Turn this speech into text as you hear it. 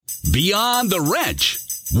Beyond the Wrench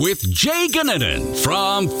with Jay Gannon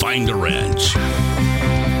from Find a Wrench.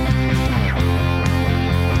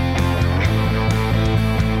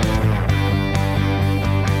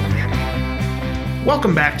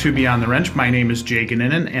 Welcome back to Beyond the Wrench. My name is Jay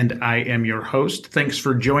Gannon, and I am your host. Thanks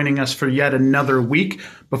for joining us for yet another week.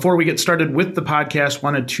 Before we get started with the podcast,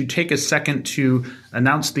 wanted to take a second to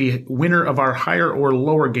announce the winner of our higher or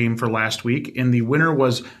lower game for last week, and the winner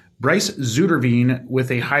was Bryce Zuderveen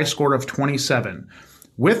with a high score of 27.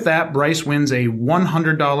 With that, Bryce wins a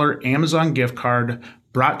 $100 Amazon gift card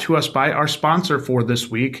brought to us by our sponsor for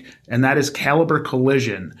this week, and that is Caliber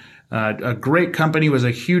Collision. A great company, was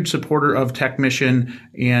a huge supporter of Techmission,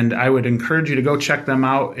 and I would encourage you to go check them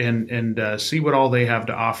out and see what all they have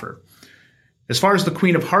to offer. As far as the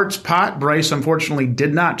Queen of Hearts pot, Bryce unfortunately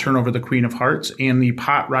did not turn over the Queen of Hearts, and the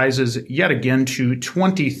pot rises yet again to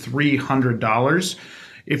 $2,300.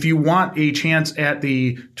 If you want a chance at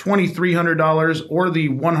the $2,300 or the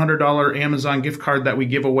 $100 Amazon gift card that we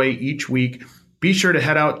give away each week, be sure to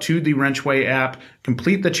head out to the Wrenchway app,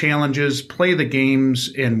 complete the challenges, play the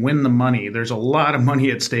games, and win the money. There's a lot of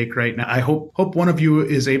money at stake right now. I hope one of you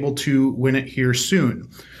is able to win it here soon.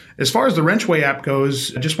 As far as the Wrenchway app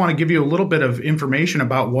goes, I just want to give you a little bit of information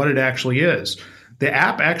about what it actually is. The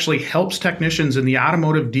app actually helps technicians in the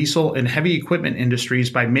automotive, diesel, and heavy equipment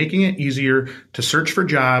industries by making it easier to search for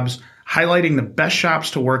jobs, highlighting the best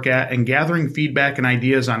shops to work at, and gathering feedback and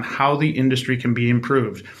ideas on how the industry can be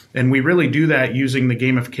improved. And we really do that using the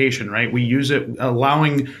gamification, right? We use it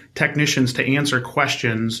allowing technicians to answer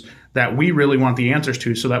questions that we really want the answers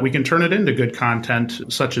to so that we can turn it into good content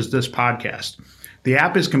such as this podcast. The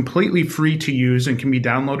app is completely free to use and can be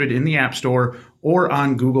downloaded in the App Store or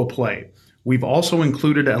on Google Play. We've also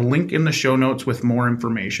included a link in the show notes with more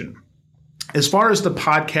information. As far as the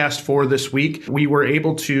podcast for this week, we were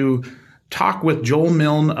able to talk with Joel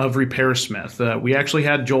Milne of RepairSmith. We actually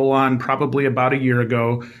had Joel on probably about a year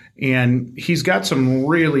ago, and he's got some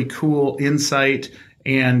really cool insight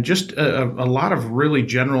and just a lot of really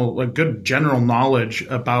good general knowledge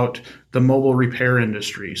about the mobile repair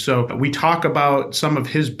industry. So we talk about some of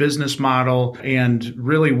his business model and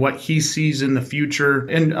really what he sees in the future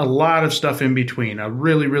and a lot of stuff in between. A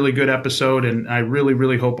really, really good episode, and I really,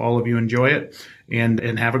 really hope all of you enjoy it and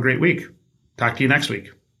have a great week. Talk to you next week.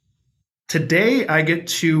 Today, I get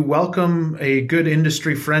to welcome a good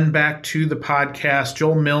industry friend back to the podcast.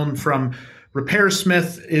 Joel Milne from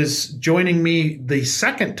RepairSmith is joining me the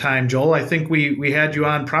second time, Joel. I think we had you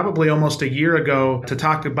on probably almost a year ago to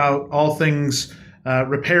talk about all things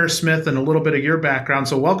RepairSmith and a little bit of your background.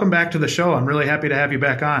 So welcome back to the show. I'm really happy to have you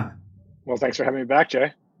back on. Well, thanks for having me back,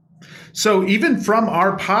 Jay. So even from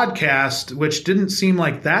our podcast, which didn't seem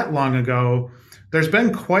like that long ago, there's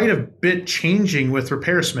been quite a bit changing with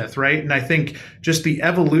RepairSmith, right? And I think just the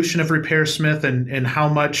evolution of RepairSmith and how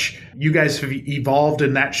much you guys have evolved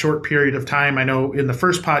in that short period of time. I know in the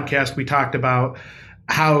first podcast, we talked about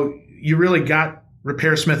how you really got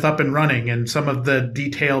RepairSmith up and running and some of the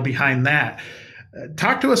detail behind that.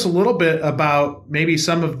 Talk to us a little bit about maybe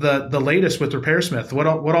some of the latest with RepairSmith.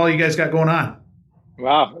 What all you guys got going on?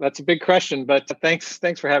 Wow, that's a big question, but thanks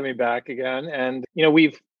for having me back again. And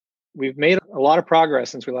we've made a lot of progress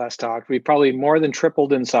since we last talked. We've probably more than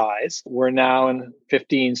tripled in size. We're now in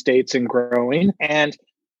 15 states and growing. And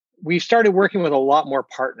we've started working with a lot more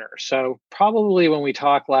partners. So probably when we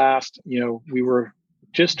talked last, we were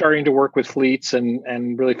just starting to work with fleets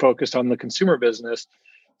and really focused on the consumer business.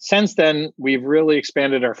 Since then, we've really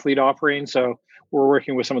expanded our fleet offering. So we're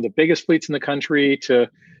working with some of the biggest fleets in the country to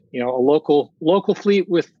a local fleet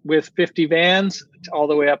with 50 vans all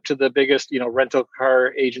the way up to the biggest, rental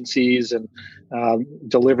car agencies and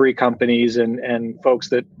delivery companies and folks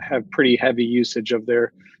that have pretty heavy usage of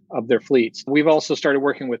their fleets. We've also started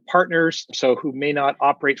working with partners, so who may not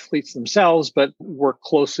operate fleets themselves, but work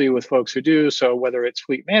closely with folks who do. So whether it's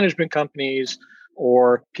fleet management companies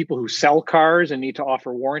or people who sell cars and need to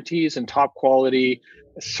offer warranties and top quality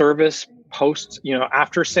service post,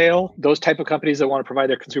 after sale, those type of companies that want to provide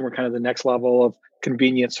their consumer kind of the next level of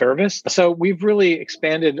convenient service. So we've really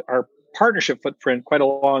expanded our partnership footprint quite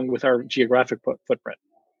along with our geographic footprint.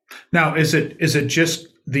 Now, is it just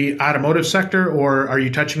the automotive sector, or are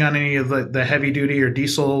you touching on any of the heavy duty or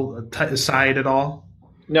diesel side at all?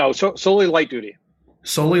 No, solely light duty.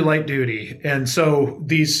 Solely light duty. And so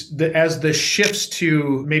as this shifts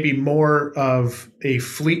to maybe more of a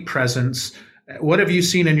fleet presence, What have you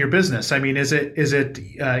seen in your business? I mean, is it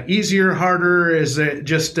easier, harder? Is it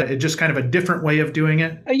just kind of a different way of doing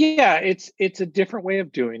it? Yeah, it's a different way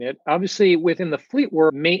of doing it. Obviously, within the fleet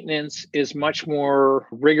world, maintenance is much more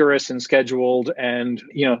rigorous and scheduled, and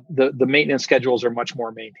the maintenance schedules are much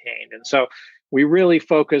more maintained. And so we really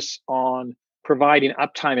focus on providing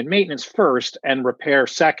uptime and maintenance first, and repair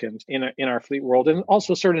second in our fleet world, and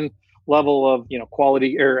also certain level of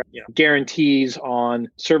quality or guarantees on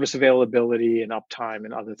service availability and uptime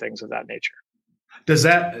and other things of that nature. Does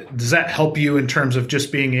that help you in terms of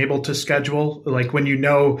just being able to schedule? Like when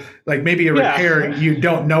like maybe a repair, you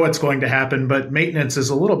don't know it's going to happen, but maintenance is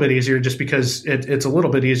a little bit easier just because it's a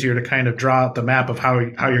little bit easier to kind of draw out the map of how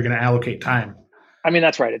you're going to allocate time. I mean,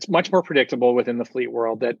 that's right. It's much more predictable within the fleet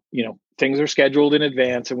world that, things are scheduled in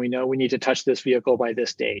advance, and we know we need to touch this vehicle by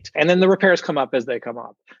this date. And then the repairs come up as they come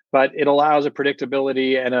up. But it allows a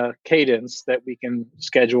predictability and a cadence that we can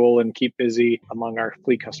schedule and keep busy among our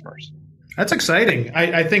fleet customers. That's exciting.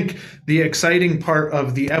 I think the exciting part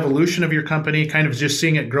of the evolution of your company, kind of just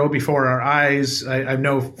seeing it grow before our eyes. I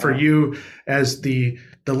know for you as the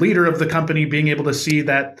leader of the company, being able to see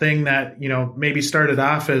that thing that, maybe started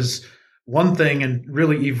off as one thing and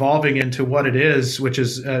really evolving into what it is, which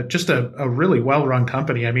is just a really well-run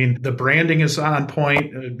company. I mean, the branding is on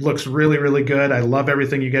point. It looks really, really good. I love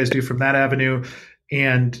everything you guys do from that avenue,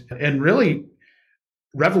 and really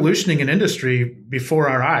revolutioning an industry before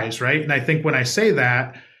our eyes, right? And I think when I say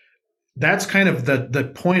that, that's kind of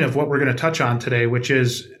the point of what we're going to touch on today, which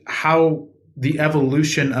is how the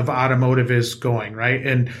evolution of automotive is going, right?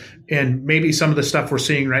 And maybe some of the stuff we're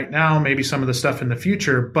seeing right now, maybe some of the stuff in the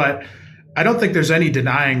future, but I don't think there's any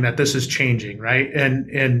denying that this is changing, right?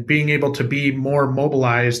 And being able to be more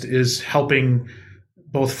mobilized is helping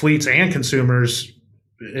both fleets and consumers.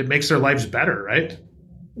 It makes their lives better, right?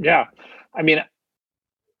 Yeah. I mean,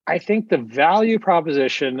 I think the value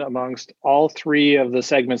proposition amongst all three of the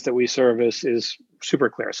segments that we service is super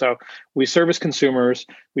clear. So we service consumers,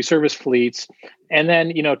 we service fleets, and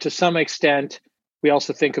then, to some extent, we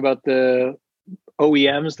also think about the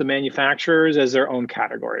OEMs, the manufacturers, as their own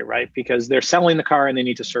category, right? Because they're selling the car and they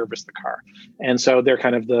need to service the car. And so they're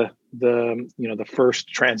kind of the first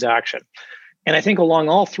transaction. And I think along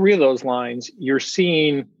all three of those lines, you're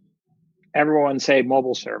seeing everyone say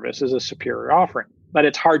mobile service is a superior offering, but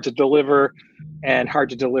it's hard to deliver and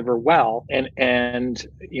hard to deliver well and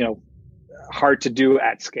hard to do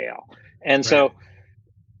at scale. And so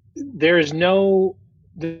there's no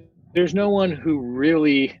one who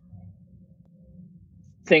really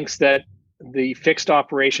thinks that the fixed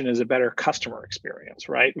operation is a better customer experience,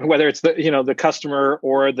 right? Whether it's the customer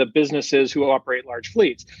or the businesses who operate large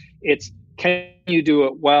fleets, it's, can you do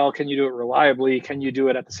it well? Can you do it reliably? Can you do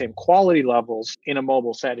it at the same quality levels in a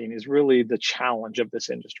mobile setting is really the challenge of this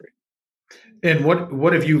industry. And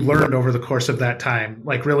what have you learned over the course of that time,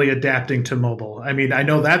 like really adapting to mobile? I mean, I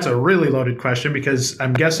know that's a really loaded question because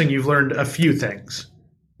I'm guessing you've learned a few things.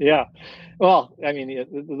 Yeah. Well, I mean,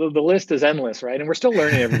 the list is endless, right? And we're still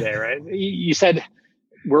learning every day, right? You said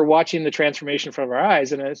we're watching the transformation in front of our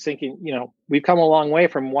eyes, and I was thinking, we've come a long way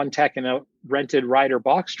from one tech in a rented Ryder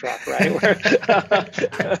box truck, right?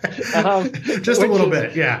 Just a little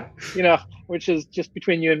bit, yeah. Which is just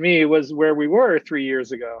between you and me was where we were 3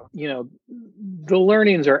 years ago. The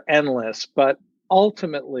learnings are endless, but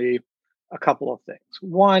ultimately a couple of things.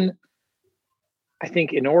 One, I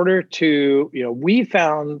think in order to, we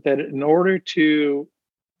found that in order to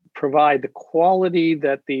provide the quality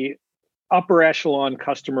that the upper echelon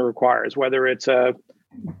customer requires, whether it's a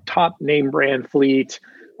top name brand fleet,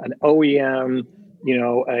 an OEM,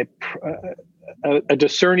 a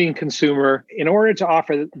discerning consumer, in order to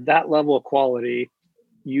offer that level of quality,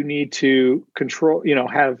 you need to control,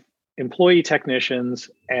 have employee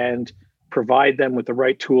technicians and provide them with the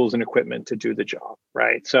right tools and equipment to do the job,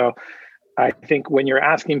 right? So I think when you're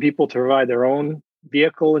asking people to provide their own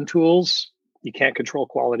vehicle and tools, you can't control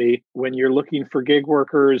quality. When you're looking for gig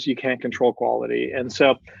workers, you can't control quality. And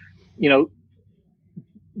so,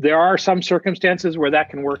 there are some circumstances where that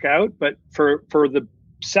can work out, but for the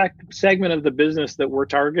segment of the business that we're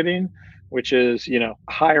targeting, which is,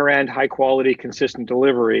 higher end, high quality, consistent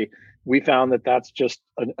delivery, we found that that's just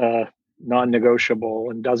a non-negotiable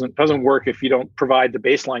and doesn't work if you don't provide the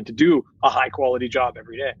baseline to do a high quality job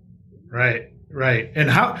every day. Right.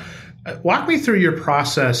 And walk me through your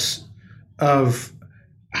process of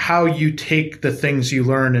how you take the things you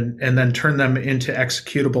learn and then turn them into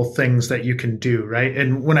executable things that you can do, right?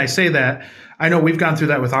 And when I say that, I know we've gone through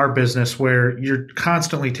that with our business where you're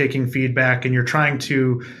constantly taking feedback and you're trying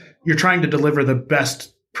to deliver the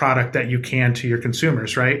best product that you can to your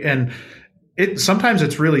consumers, right? And sometimes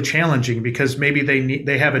it's really challenging because maybe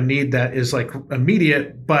they have a need that is like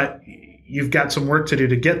immediate, but you've got some work to do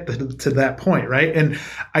to get to that point, right? And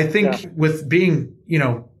I think with being,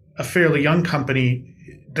 a fairly young company,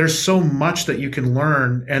 there's so much that you can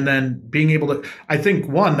learn, and then being able to, I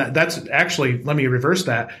think that's actually, let me reverse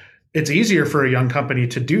that. It's easier for a young company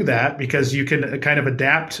to do that because you can kind of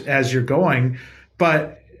adapt as you're going.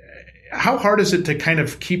 But how hard is it to kind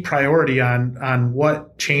of keep priority on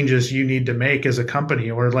what changes you need to make as a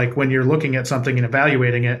company, or like when you're looking at something and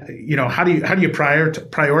evaluating it, how do you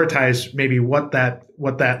prioritize maybe what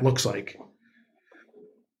that looks like?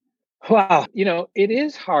 Wow, it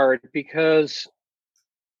is hard because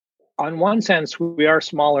on one sense we are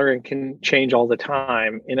smaller and can change all the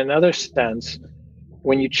time. In another sense,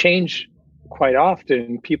 when you change quite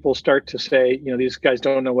often, people start to say, these guys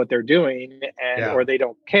don't know what they're doing, or they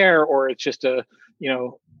don't care, or it's just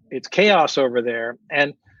it's chaos over there.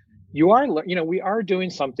 And we are doing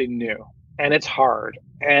something new, and it's hard,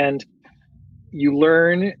 and you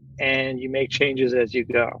learn and you make changes as you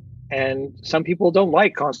go. And some people don't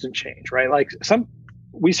like constant change, right? Like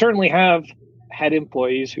we certainly have had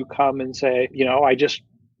employees who come and say,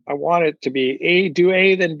 I want it to be do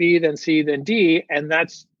A, then B, then C, then D. And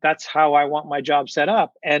that's how I want my job set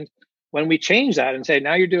up. And when we change that and say,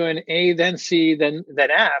 now you're doing A, then C, then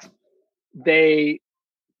F,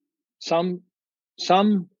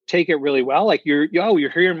 some take it really well. Like you're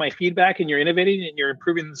hearing my feedback and you're innovating and you're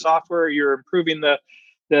improving the software, you're improving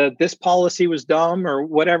this policy was dumb or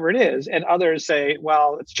whatever it is. And others say,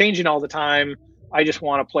 well, it's changing all the time. I just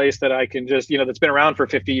want a place that I can just, that's been around for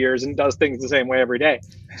 50 years and does things the same way every day.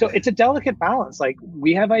 So it's a delicate balance. Like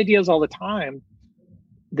we have ideas all the time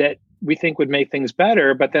that we think would make things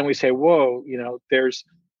better, but then we say, whoa, there's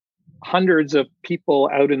hundreds of people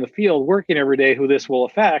out in the field working every day who this will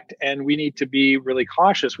affect, and we need to be really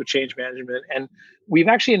cautious with change management. And we've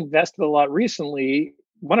actually invested a lot recently.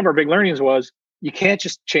 One of our big learnings was you can't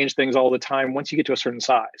just change things all the time once you get to a certain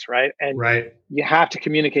size, right? And you have to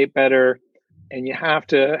communicate better, and you have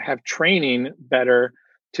to have training better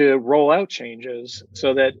to roll out changes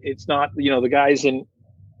so that it's not, the guys in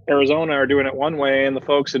Arizona are doing it one way and the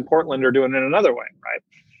folks in Portland are doing it another way, right?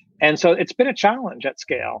 And so it's been a challenge at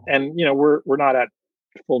scale. And, we're not at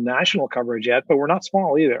full national coverage yet, but we're not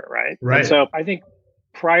small either, right? Right. And so I think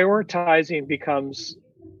prioritizing becomes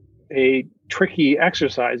a tricky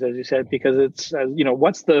exercise, as you said, because it's,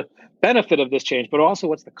 what's the benefit of this change, but also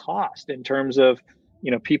what's the cost in terms of,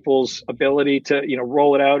 people's ability to,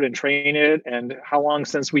 roll it out and train it, and how long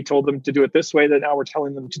since we told them to do it this way that now we're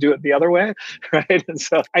telling them to do it the other way, right? And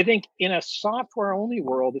so I think in a software only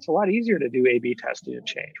world, it's a lot easier to do A/B testing and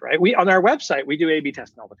change, right? On our website, we do A/B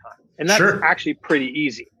testing all the time, and that's actually pretty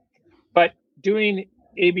easy. But doing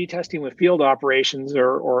A/B testing with field operations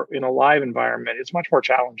or in a live environment is much more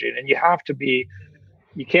challenging, and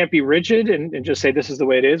you can't be rigid and just say, this is the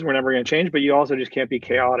way it is, we're never going to change, but you also just can't be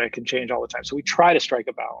chaotic and change all the time. So we try to strike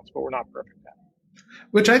a balance, but we're not perfect at it.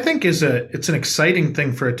 Which I think it's an exciting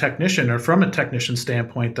thing for a technician, or from a technician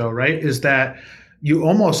standpoint though, right? Is that you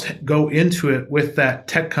almost go into it with that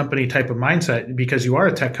tech company type of mindset because you are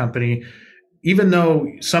a tech company, even though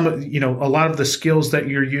a lot of the skills that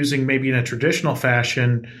you're using maybe in a traditional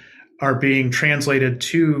fashion are being translated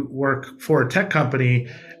to work for a tech company.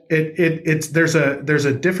 There's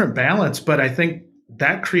a different balance, but I think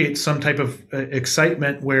that creates some type of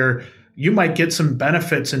excitement where you might get some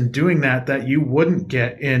benefits in doing that you wouldn't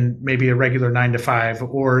get in maybe a regular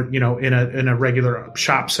 9-to-5 or in a regular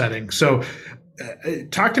shop setting. So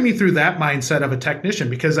talk to me through that mindset of a technician,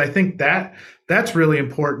 because I think that's really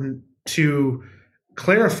important to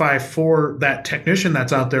clarify for that technician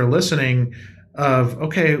that's out there listening of,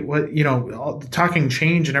 okay, talking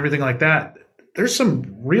change and everything like that. There's some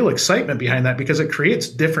real excitement behind that because it creates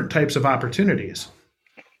different types of opportunities.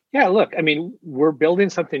 Yeah, look, we're building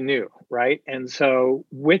something new, right? And so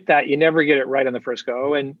with that, you never get it right on the first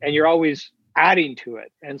go, and you're always adding to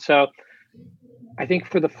it. And so I think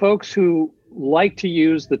for the folks who like to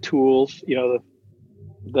use the tools,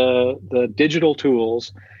 the digital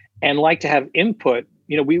tools, and like to have input,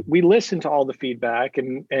 we listen to all the feedback,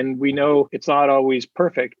 and we know it's not always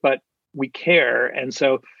perfect, but we care. And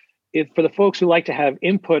so for the folks who like to have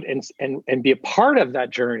input and be a part of that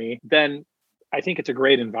journey, then I think it's a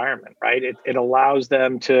great environment, right? It allows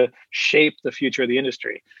them to shape the future of the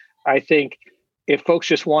industry. I think if folks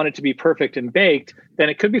just want it to be perfect and baked, then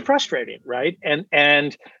it could be frustrating, right?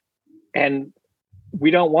 And we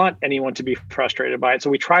don't want anyone to be frustrated by it. So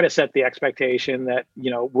we try to set the expectation that,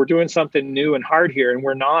 we're doing something new and hard here, and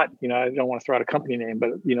we're not, I don't want to throw out a company name,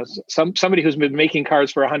 but, somebody who's been making cars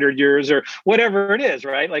for 100 years or whatever it is,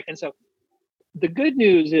 right? And so the good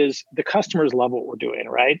news is the customers love what we're doing,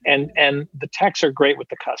 right? And the techs are great with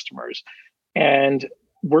the customers. And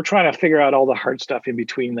we're trying to figure out all the hard stuff in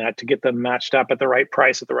between that to get them matched up at the right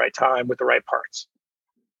price at the right time with the right parts.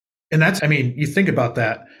 And that's, I mean, you think about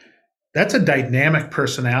that. That's a dynamic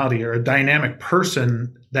personality or a dynamic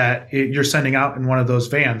person that you're sending out in one of those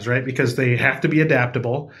vans, right? Because they have to be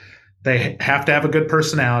adaptable. They have to have a good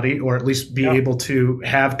personality, or at least be able to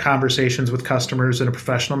have conversations with customers in a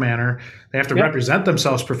professional manner. They have to represent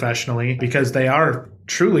themselves professionally because they are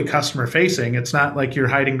truly customer facing. It's not like you're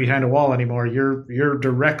hiding behind a wall anymore. You're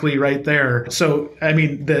directly right there. So, I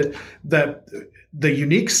mean, the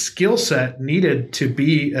unique skill set needed to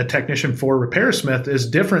be a technician for RepairSmith is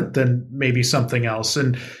different than maybe something else.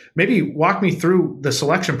 And maybe walk me through the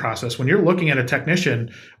selection process. When you're looking at a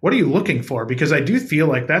technician, what are you looking for? Because I do feel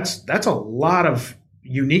like that's a lot of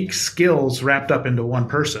unique skills wrapped up into one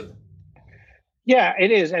person. Yeah,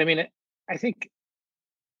 it is. I mean, I think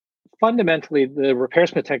fundamentally, the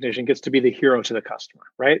RepairSmith technician gets to be the hero to the customer,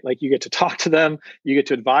 right? Like, you get to talk to them, you get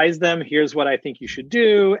to advise them. Here's what I think you should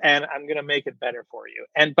do, and I'm going to make it better for you.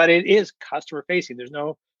 But it is customer facing. There's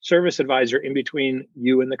no service advisor in between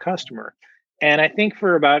you and the customer. And I think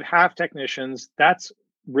for about half technicians, that's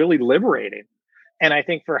really liberating. And I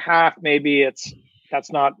think for half, maybe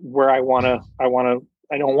that's not where I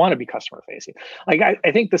don't want to be customer facing. Like,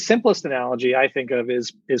 I think the simplest analogy I think of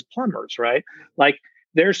is plumbers, right? Like,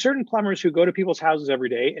 there are certain plumbers who go to people's houses every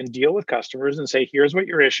day and deal with customers and say, here's what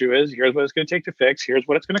your issue is. Here's what it's going to take to fix. Here's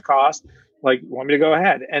what it's going to cost. Like, you want me to go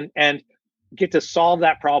ahead and get to solve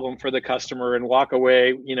that problem for the customer and walk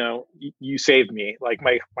away. You saved me. Like,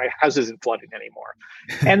 my house isn't flooding anymore.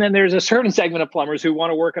 And then there's a certain segment of plumbers who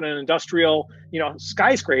want to work on an industrial,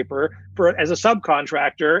 skyscraper as a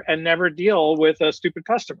subcontractor and never deal with a stupid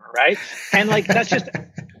customer. Right. And like, that's just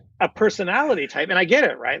a personality type. And I get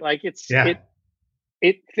it. Right. Like, and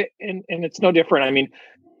it's no different. I mean,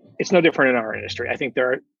 it's no different in our industry. I think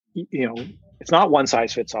there are, it's not one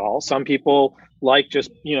size fits all. Some people like just,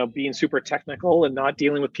 being super technical and not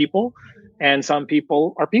dealing with people. And some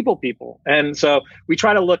people are people. And so we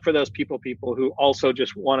try to look for those people who also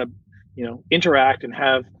just want to, interact and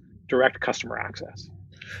have direct customer access.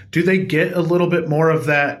 Do they get a little bit more of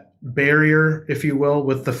that barrier, if you will,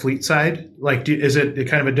 with the fleet side? Like, is it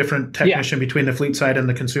kind of a different technician between the fleet side and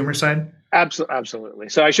the consumer side? Absolutely.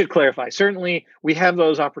 So I should clarify. Certainly, we have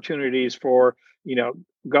those opportunities for,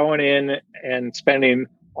 going in and spending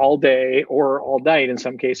all day or all night in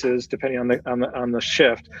some cases, depending on the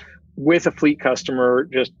shift, with a fleet customer,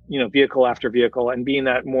 just vehicle after vehicle, and being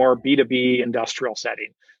that more B2B industrial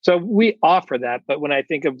setting. So we offer that. But when I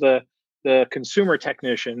think of the consumer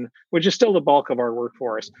technician, which is still the bulk of our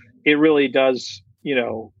workforce, it really does,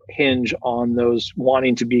 hinge on those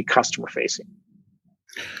wanting to be customer facing.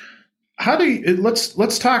 How do you,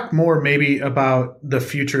 let's talk more maybe about the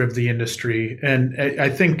future of the industry. And I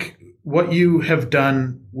think what you have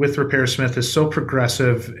done with RepairSmith is so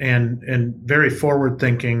progressive and very forward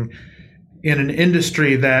thinking in an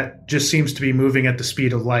industry that just seems to be moving at the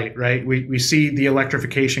speed of light, right? We see the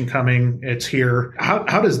electrification coming. It's here.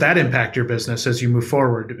 How does that impact your business as you move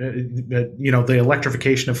forward? The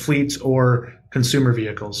electrification of fleets or consumer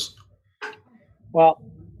vehicles? Well,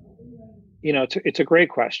 it's a great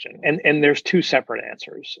question. And there's two separate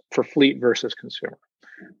answers for fleet versus consumer,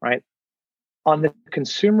 right? On the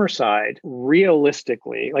consumer side,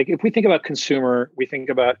 realistically, like, if we think about consumer, we think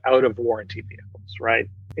about out of warranty vehicles, right?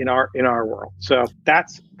 In our world. So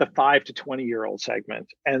that's the 5 to 20-year-old segment.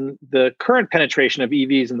 And the current penetration of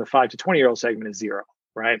EVs in the 5 to 20-year-old segment is zero,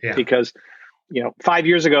 right? Yeah. Because 5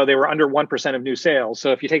 years ago, they were under 1% of new sales.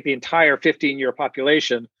 So if you take the entire 15-year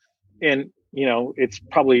population, and it's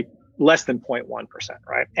probably less than 0.1%,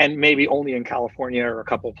 right? And maybe only in California or a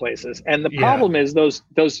couple of places. And the problem is those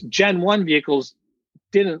Gen 1 vehicles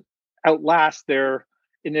didn't outlast their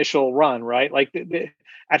initial run, right? Like,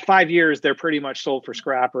 at 5 years, they're pretty much sold for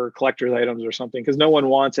scrap or collector's items or something, because no one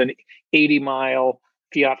wants an 80-mile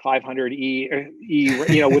Fiat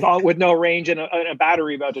 500e, with no range and a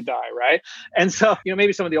battery about to die, right? And so,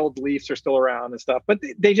 maybe some of the old Leafs are still around and stuff, but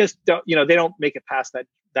they just don't, they don't make it past that.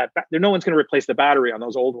 No one's going to replace the battery on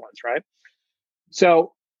those old ones, right?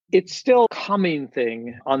 So it's still a coming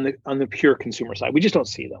thing on the pure consumer side. We just don't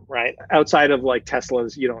see them, right? Outside of like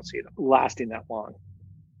Teslas, you don't see them lasting that long.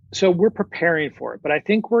 So we're preparing for it, but I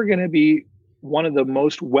think we're going to be one of the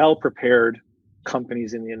most well-prepared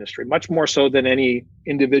companies in the industry, much more so than any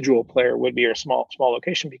individual player would be, or small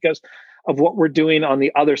location, because of what we're doing on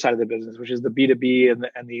the other side of the business, which is the B2B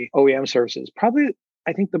and the OEM services. Probably,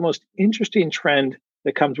 I think the most interesting trend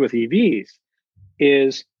that comes with EVs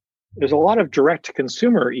is there's a lot of direct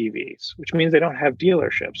consumer EVs, which means they don't have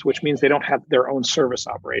dealerships, which means they don't have their own service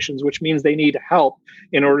operations, which means they need help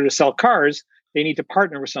in order to sell cars. They need to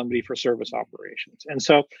partner with somebody for service operations. And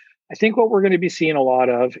so I think what we're going to be seeing a lot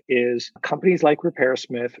of is companies like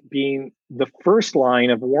RepairSmith being the first line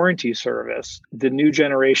of warranty service, the new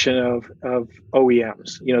generation of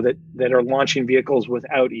OEMs, that are launching vehicles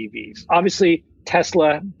without EVs. Obviously,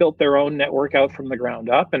 Tesla built their own network out from the ground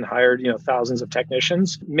up and hired, thousands of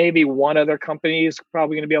technicians. Maybe one other company is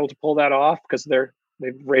probably going to be able to pull that off because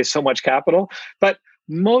they've raised so much capital. But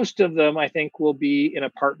most of them, I think, will be in a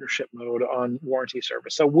partnership mode on warranty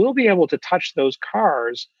service. So we'll be able to touch those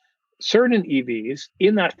cars, certain EVs,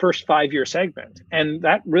 in that first 5-year segment. And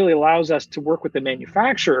that really allows us to work with the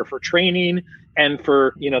manufacturer for training and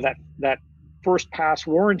for, that first pass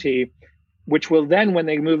warranty, which will then, when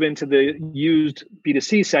they move into the used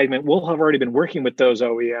B2C segment, we'll have already been working with those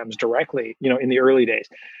OEMs directly, in the early days.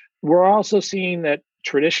 We're also seeing that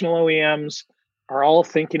traditional OEMs are all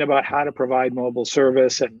thinking about how to provide mobile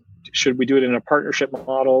service, and should we do it in a partnership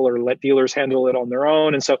model or let dealers handle it on their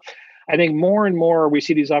own? And so I think more and more we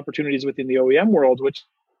see these opportunities within the OEM world, which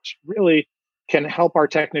really can help our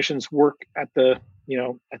technicians work at the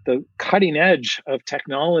cutting edge of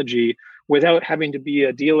technology without having to be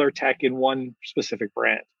a dealer tech in one specific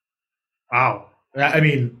brand. Wow. I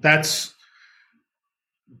mean, that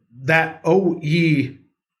OE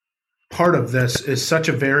part of this is such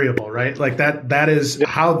a variable, right? Like that is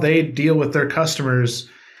how they deal with their customers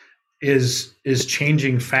is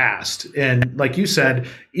changing fast. And like you said,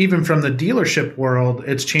 even from the dealership world,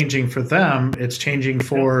 it's changing for them. It's changing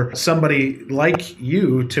for somebody like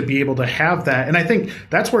you to be able to have that. And I think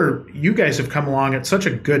that's where you guys have come along at such a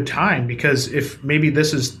good time, because if maybe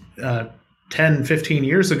this is 10, 15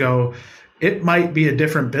 years ago, it might be a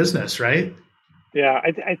different business, right? Yeah,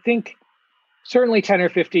 I think certainly 10 or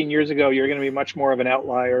 15 years ago, you're going to be much more of an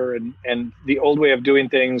outlier, and the old way of doing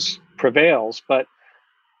things prevails. But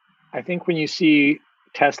I think when you see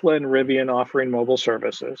Tesla and Rivian offering mobile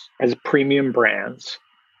services as premium brands,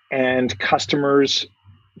 and customers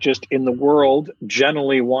just in the world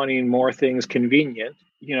generally wanting more things convenient,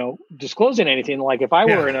 disclosing anything, like if I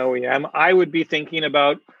were an OEM, I would be thinking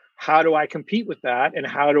about, how do I compete with that? And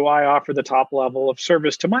how do I offer the top level of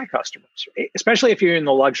service to my customers, especially if you're in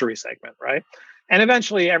the luxury segment, right? And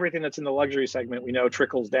eventually everything that's in the luxury segment, we know,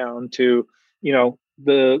 trickles down to,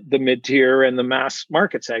 the mid-tier and the mass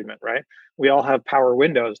market segment, right? We all have power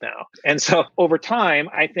windows now. And so over time,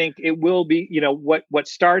 I think it will be, what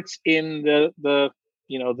starts in the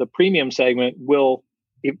premium segment will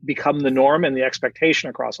become the norm and the expectation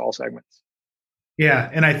across all segments. Yeah.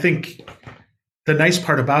 And I think the nice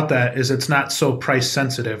part about that is it's not so price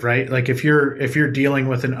sensitive, right? Like if you're dealing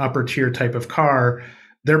with an upper tier type of car,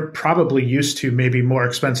 they're probably used to maybe more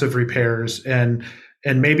expensive repairs and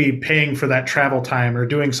maybe paying for that travel time or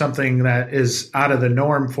doing something that is out of the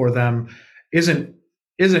norm for them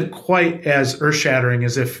isn't quite as earth shattering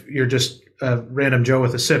as if you're just a random Joe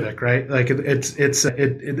with a Civic, right? Like it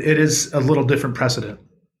is a little different precedent.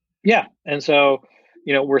 Yeah. And so,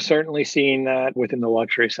 we're certainly seeing that within the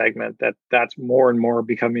luxury segment, that's more and more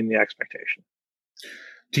becoming the expectation.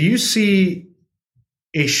 Do you see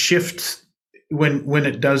a shift when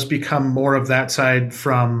it does become more of that side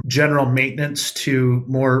from general maintenance to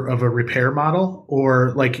more of a repair model?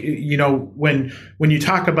 Or like, when you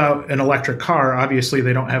talk about an electric car, obviously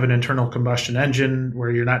they don't have an internal combustion engine where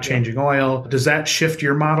you're not changing oil. Does that shift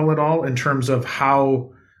your model at all in terms of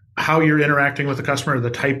how you're interacting with the customer, the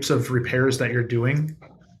types of repairs that you're doing?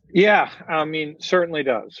 Yeah, I mean, certainly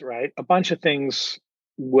does, right? A bunch of things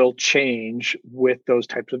will change with those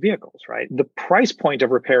types of vehicles, right? The price point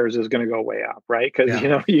of repairs is going to go way up, right? Because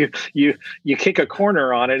you kick a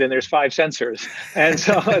corner on it and there's 5 sensors, and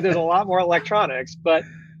so there's a lot more electronics. But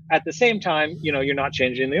at the same time, you're not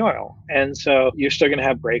changing the oil, and so you're still going to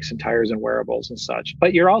have brakes and tires and wearables and such.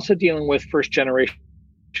 But you're also dealing with first generation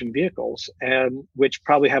vehicles, and which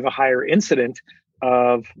probably have a higher incident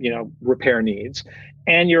of repair needs.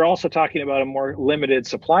 And you're also talking about a more limited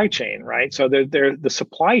supply chain, right? So the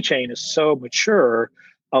supply chain is so mature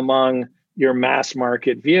among your mass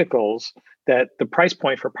market vehicles that the price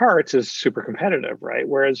point for parts is super competitive, right?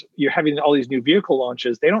 Whereas you're having all these new vehicle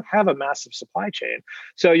launches, they don't have a massive supply chain.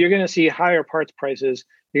 So you're going to see higher parts prices.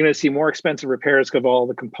 You're going to see more expensive repairs because of all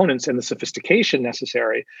the components and the sophistication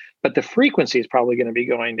necessary, but the frequency is probably going to be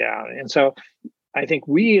going down. And so I think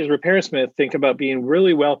we as RepairSmith think about being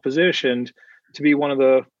really well positioned to be one of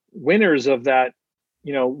the winners of that,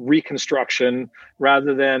 reconstruction,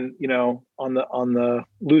 rather than, on the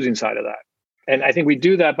losing side of that. And I think we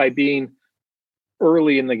do that by being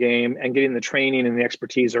early in the game and getting the training and the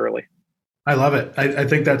expertise early. I love it. I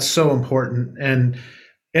think that's so important.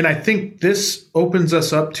 And I think this opens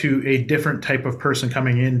us up to a different type of person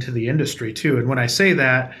coming into the industry too. And when I say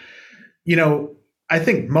that, I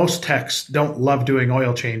think most techs don't love doing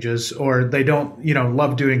oil changes, or they don't,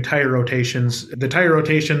 love doing tire rotations. The tire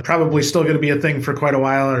rotation probably still going to be a thing for quite a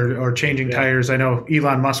while, or changing tires. I know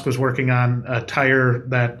Elon Musk was working on a tire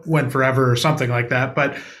that went forever or something like that.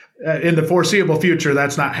 But in the foreseeable future,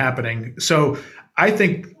 that's not happening. So I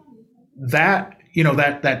think that,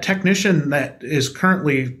 that technician that is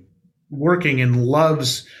currently working and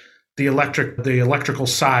loves the electrical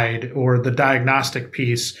side or the diagnostic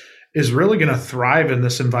piece is really going to thrive in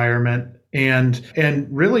this environment. And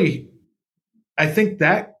really, I think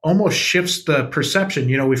that almost shifts the perception.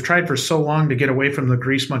 We've tried for so long to get away from the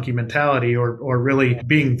grease monkey mentality, or really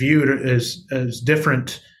being viewed as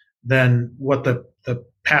different than what the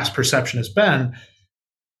past perception has been.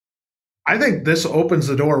 I think this opens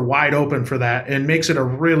the door wide open for that and makes it a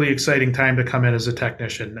really exciting time to come in as a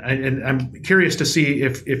technician. And I'm curious to see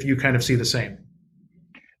if you kind of see the same.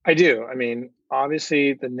 I do. I mean,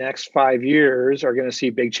 obviously the next 5 years are going to see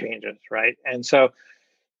big changes, right? And so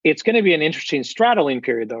it's going to be an interesting straddling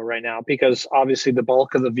period though right now, because obviously the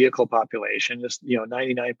bulk of the vehicle population is,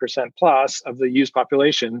 99% plus of the used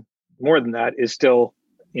population, more than that, is still,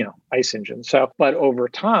 ICE engines. So, but over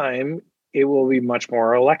time, it will be much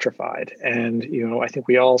more electrified. And, I think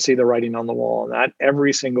we all see the writing on the wall on that.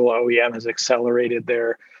 Every single OEM has accelerated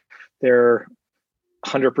their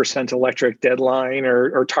 100% electric deadline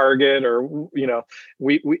or target, or,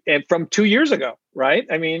 we and from 2 years ago, right?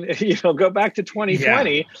 I mean, go back to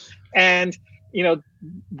 2020 and,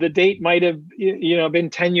 the date might have, been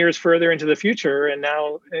 10 years further into the future. And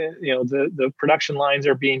now, the production lines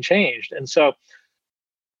are being changed. And so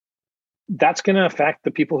that's going to affect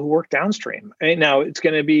the people who work downstream. And now it's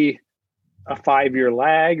going to be a 5-year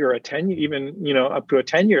lag, or a 10, even, up to a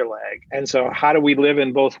 10-year lag. And so how do we live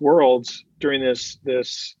in both worlds during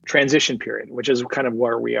this transition period, which is kind of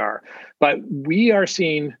where we are. But we are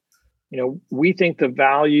seeing, we think the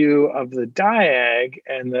value of the diag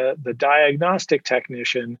and the diagnostic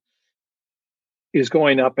technician is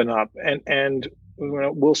going up and up. And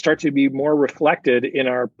we'll start to be more reflected in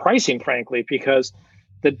our pricing, frankly, because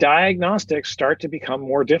the diagnostics start to become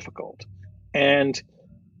more difficult. And,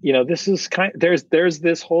 this is there's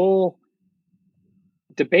this whole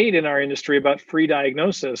debate in our industry about free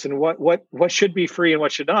diagnosis and what should be free and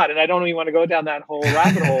what should not. And I don't even want to go down that whole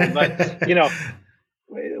rabbit hole, but,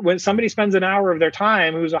 when somebody spends an hour of their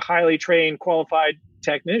time, who's a highly trained, qualified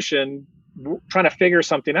technician trying to figure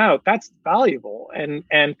something out, that's valuable. And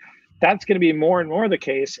that's going to be more and more the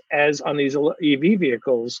case as on these EV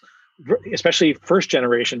vehicles, especially first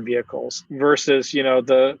generation vehicles, versus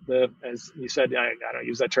the as you said, I don't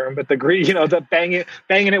use that term, but the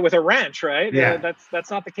banging it with a wrench, right? Yeah, that's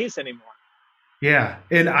not the case anymore. Yeah,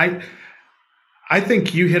 and I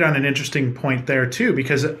think you hit on an interesting point there too,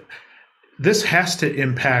 because this has to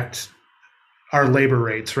impact our labor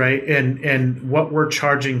rates, right? And what we're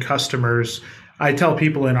charging customers. I tell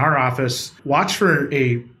people in our office, watch for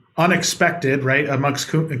a unexpected, right, amongst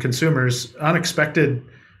consumers, unexpected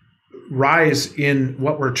rise in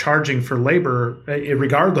what we're charging for labor,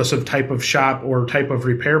 regardless of type of shop or type of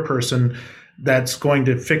repair person that's going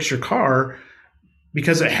to fix your car,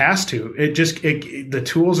 because it has to. The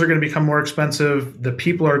tools are going to become more expensive. The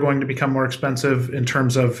people are going to become more expensive in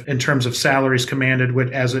terms of salaries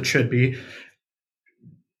commanded, as it should be.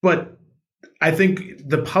 But I think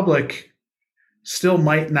the public still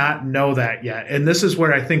might not know that yet. And this is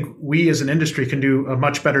where I think we as an industry can do a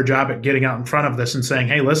much better job at getting out in front of this and saying,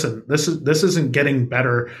 hey, listen, this isn't getting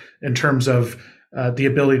better in terms of the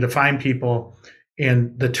ability to find people,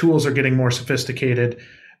 and the tools are getting more sophisticated.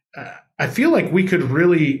 I feel like we could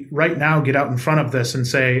really right now get out in front of this and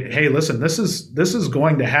say, hey, listen, this is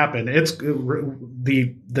going to happen. It's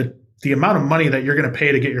the amount of money that you're going to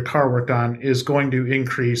pay to get your car worked on is going to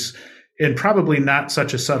increase in probably not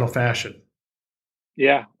such a subtle fashion.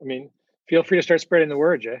 Yeah. I mean, feel free to start spreading the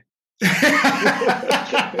word, Jay.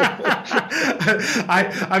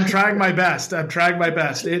 I'm trying my best.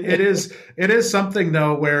 It is something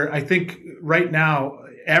though, where I think right now,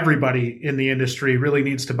 everybody in the industry really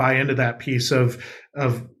needs to buy into that piece of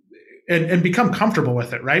and become comfortable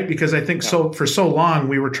with it. Right. Because I think for so long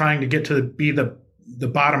we were trying to get to be the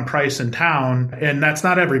bottom price in town, and that's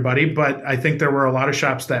not everybody, but I think there were a lot of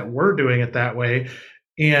shops that were doing it that way.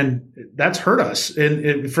 And that's hurt us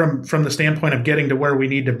from the standpoint of getting to where we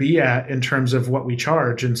need to be at in terms of what we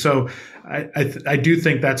charge. And so I do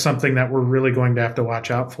think that's something that we're really going to have to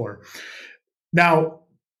watch out for. Now,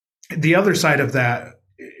 the other side of that,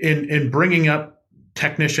 in bringing up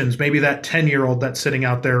technicians, maybe that 10-year-old that's sitting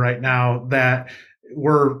out there right now that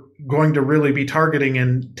we're going to really be targeting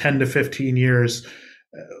in 10 to 15 years,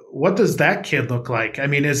 what does that kid look like? I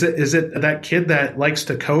mean, is it that kid that likes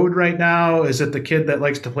to code right now? Is it the kid that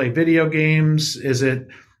likes to play video games? Is it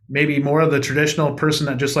maybe more of the traditional person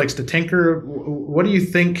that just likes to tinker? What do you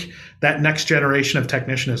think that next generation of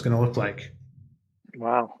technician is going to look like?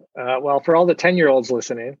 Wow. Well, for all the 10-year-olds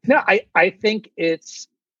listening, no, I think it's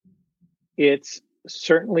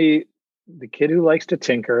certainly the kid who likes to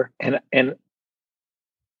tinker and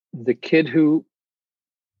the kid who,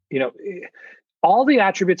 all the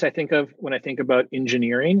attributes I think of when I think about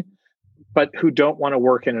engineering, but who don't want to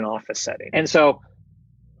work in an office setting. And so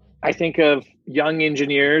I think of young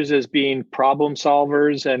engineers as being problem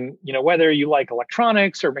solvers, and, whether you like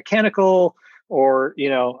electronics or mechanical or,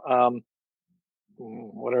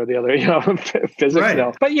 what are the other, physics, right.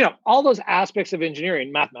 No. But, all those aspects of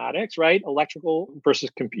engineering, mathematics, right? Electrical versus,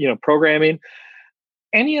 programming.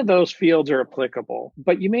 Any of those fields are applicable,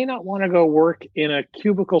 but you may not want to go work in a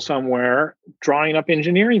cubicle somewhere drawing up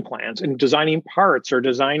engineering plans and designing parts or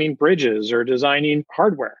designing bridges or designing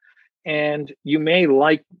hardware. And you may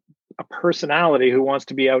like a personality who wants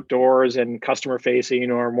to be outdoors and customer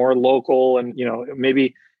facing or more local. And,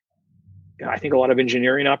 maybe I think a lot of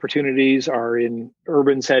engineering opportunities are in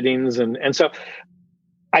urban settings. And so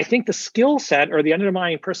I think the skill set or the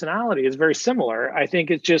underlying personality is very similar. I think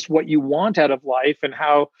it's just what you want out of life and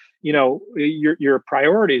how, your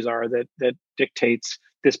priorities are that dictates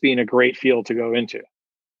this being a great field to go into.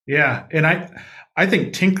 Yeah. And I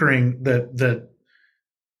think tinkering, the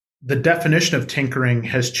definition of tinkering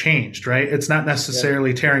has changed, right? It's not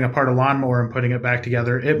necessarily tearing apart a lawnmower and putting it back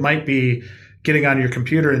together. It might be getting on your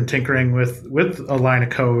computer and tinkering with a line of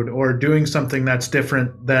code or doing something that's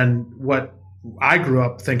different than what I grew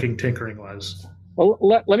up thinking tinkering was. Well,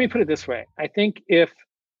 let me put it this way. I think if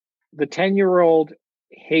the 10-year-old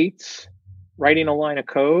hates writing a line of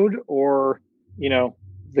code or,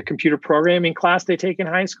 the computer programming class they take in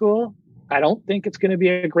high school, I don't think it's going to be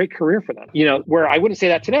a great career for them. Where I wouldn't say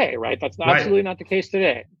that today, right? That's absolutely not the case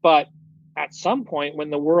today. But at some point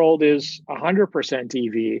when the world is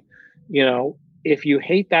 100% EV, if you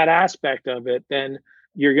hate that aspect of it, then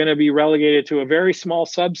you're going to be relegated to a very small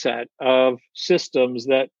subset of systems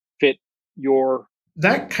that fit your.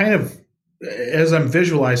 That kind of, as I'm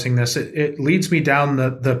visualizing this, it leads me down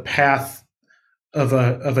the path of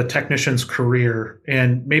a technician's career.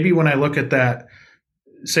 And maybe when I look at that,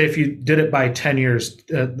 say if you did it by 10 years,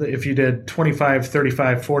 if you did 25,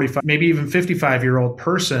 35, 45, maybe even 55-year-old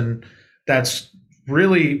person that's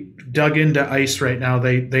really dug into ICE right now,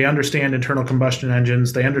 they understand internal combustion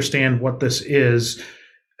engines, they understand what this is.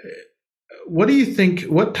 What do you think,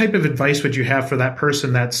 what type of advice would you have for that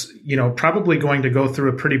person that's, probably going to go through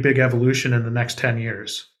a pretty big evolution in the next 10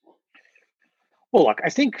 years? Well, look, I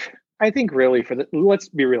think really let's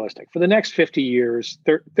be realistic. For the next 50 years,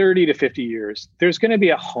 30 to 50 years, there's going to be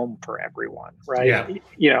a home for everyone, right?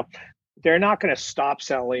 Yeah. They're not going to stop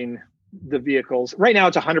selling the vehicles. Right now,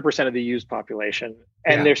 it's 100% of the used population.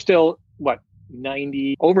 And they're still, over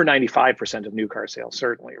 95% of new car sales,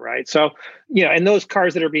 certainly, right? So, and those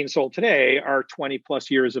cars that are being sold today are 20 plus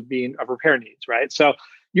years of repair needs, right? So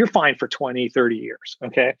you're fine for 20, 30 years,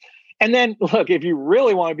 okay? And then look, if you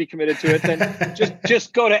really want to be committed to it, then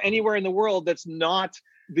just go to anywhere in the world that's not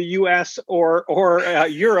the US or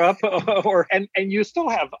Europe, and you still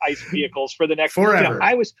have ICE vehicles for the next forever.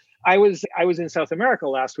 I was in South America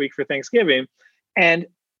last week for Thanksgiving, and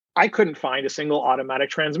I couldn't find a single automatic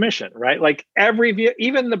transmission, right? Like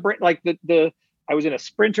even I was in a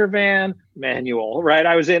Sprinter van, manual, right?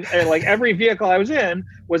 I was in every vehicle I was in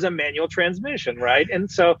was a manual transmission, right? And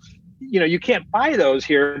so, you can't buy those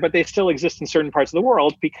here, but they still exist in certain parts of the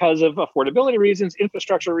world because of affordability reasons,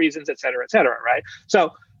 infrastructure reasons, et cetera, right?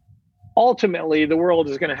 So ultimately, the world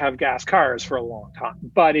is going to have gas cars for a long time.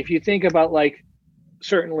 But if you think about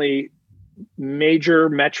certainly major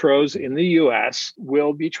metros in the US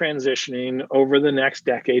will be transitioning over the next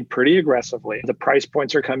decade pretty aggressively. The price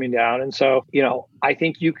points are coming down. And so, I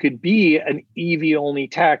think you could be an EV only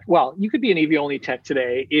tech. Well, you could be an EV only tech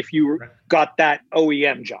today if you got that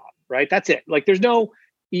OEM job, right? That's it. There's no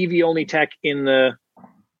EV only tech in the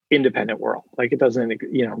independent world. It doesn't,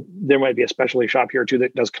 there might be a specialty shop here or two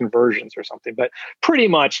that does conversions or something, but pretty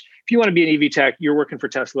much if you want to be an EV tech, you're working for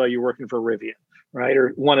Tesla, you're working for Rivian, right? Or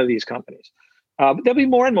one of these companies. But there'll be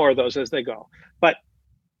more and more of those as they go. But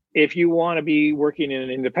if you want to be working in an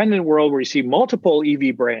independent world where you see multiple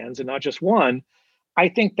EV brands and not just one, I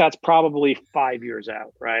think that's probably 5 years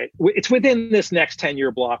out, right? It's within this next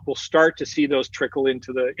 10-year block. We'll start to see those trickle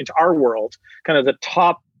into our world, kind of the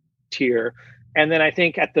top tier. And then I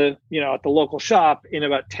think at the local shop in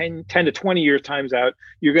about 10 to 20 years times out,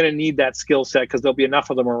 you're going to need that skill set because there'll be enough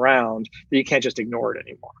of them around that you can't just ignore it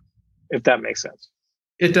anymore, if that makes sense.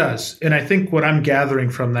 It does. And I think what I'm gathering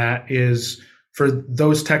from that is for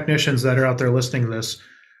those technicians that are out there listening to this,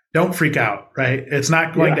 don't freak out, right? It's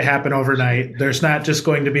not going to happen overnight. There's not just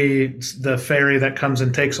going to be the fairy that comes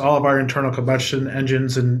and takes all of our internal combustion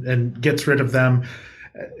engines and gets rid of them.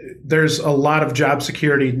 There's a lot of job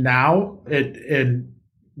security now in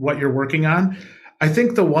what you're working on. I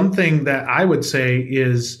think the one thing that I would say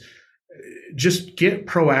is just get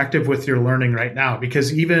proactive with your learning right now,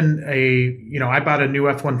 because even I bought a new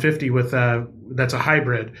F-150 with that's a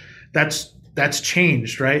hybrid. That's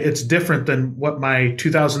changed, right? It's different than what my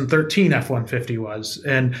 2013 F-150 was.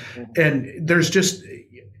 And there's just,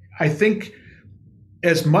 I think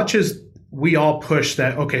as much as we all push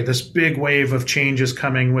that, okay, this big wave of change is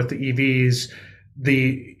coming with the EVs,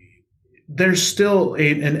 there's still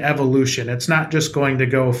an evolution. It's not just going to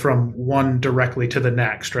go from one directly to the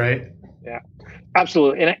next, right? Yeah,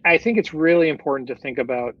 absolutely. And I think it's really important to think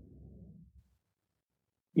about,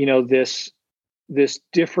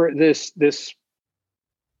 this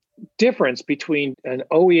difference between an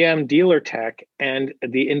OEM dealer tech and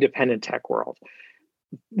the independent tech world.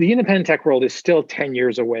 The independent tech world is still 10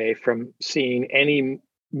 years away from seeing any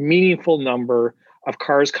meaningful number of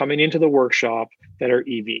cars coming into the workshop that are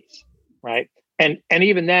EVs, right? And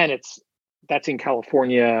even then that's in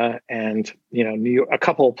California and New York, a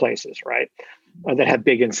couple of places, right, that have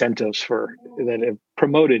big incentives that have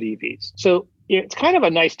promoted EVs. So it's kind of a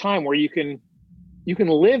nice time where you can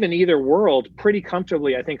live in either world pretty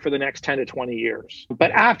comfortably, I think, for the next 10 to 20 years.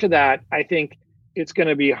 But after that, I think it's going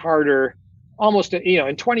to be harder, almost,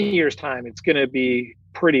 in 20 years time, it's going to be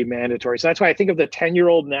pretty mandatory. So that's why I think of the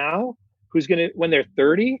 10-year-old now who's going to, when they're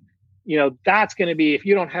 30, that's going to be, if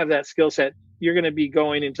you don't have that skill set, you're going to be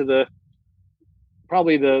going into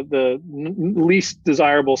probably the least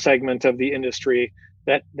desirable segment of the industry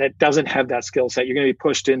that doesn't have that skill set. You're going to be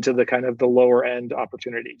pushed into the kind of the lower end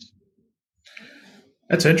opportunities.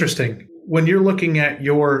 That's interesting. When you're looking at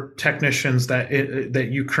your technicians that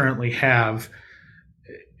you currently have,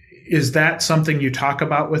 is that something you talk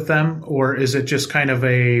about with them, or is it just kind of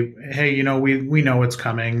a, hey, we know it's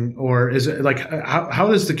coming, or is it like, how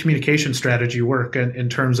does the communication strategy work in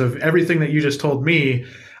terms of everything that you just told me?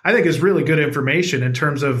 I think is really good information in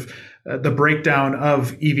terms of the breakdown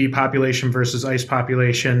of EV population versus ICE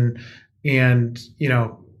population, and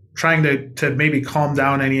trying to maybe calm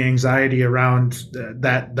down any anxiety around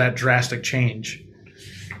that drastic change.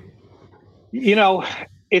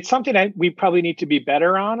 It's something we probably need to be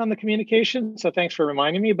better on the communication. So thanks for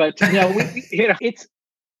reminding me. But it's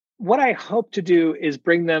what I hope to do is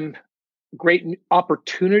bring them great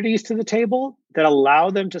opportunities to the table that allow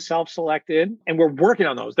them to self-select in. And we're working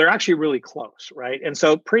on those. They're actually really close, right? And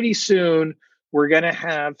so pretty soon we're going to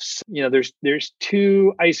have, there's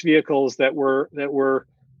 2 ICE vehicles that we're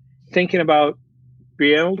thinking about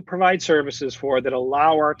being able to provide services for that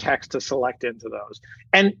allow our techs to select into those.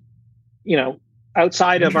 And,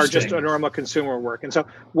 outside of our just normal consumer work. And so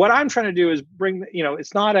what I'm trying to do is bring,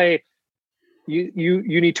 it's not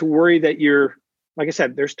you need to worry that you're, like I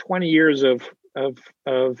said, there's 20 years of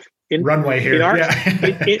runway here.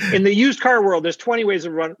 In the used car world, there's 20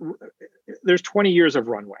 years of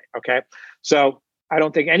runway. Okay. So I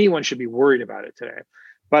don't think anyone should be worried about it today.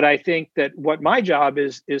 But I think that what my job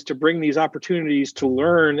is to bring these opportunities to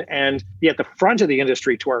learn and be at the front of the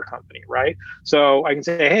industry to our company, right? So I can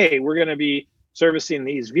say, hey, we're going to be servicing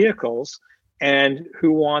these vehicles, and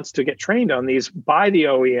who wants to get trained on these by the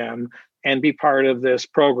OEM and be part of this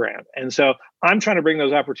program? And so I'm trying to bring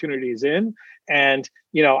those opportunities in. And,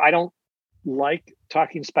 I don't like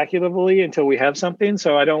talking speculatively until we have something.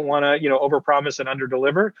 So I don't want to, overpromise and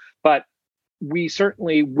underdeliver, but we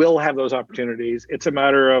certainly will have those opportunities. It's a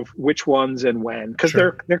matter of which ones and when, because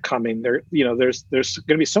they're coming. There's going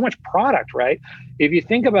to be so much product, right? If you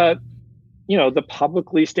think about, the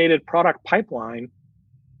publicly stated product pipeline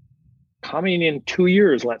coming in 2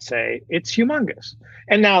 years, let's say, it's humongous.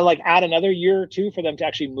 And now, add another year or two for them to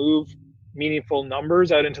actually move meaningful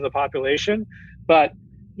numbers out into the population. But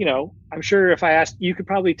I'm sure if I asked, you could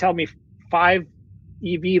probably tell me 5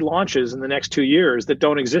 EV launches in the next 2 years that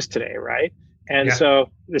don't exist today, right? And so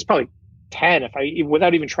there's probably 10.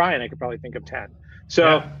 Without even trying, I could probably think of 10.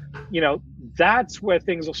 So, that's where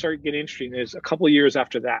things will start getting interesting, is a couple of years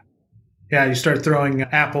after that. Yeah, you start throwing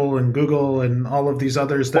Apple and Google and all of these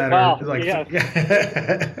others that are like, yeah.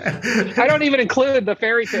 I don't even include the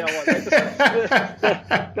fairy tale one. Right?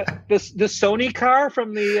 The Sony car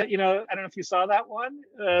from the, I don't know if you saw that one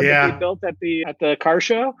that they built at the car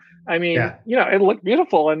show. I mean, it looked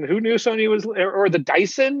beautiful, and who knew Sony was, or the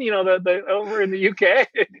Dyson, the over in the UK.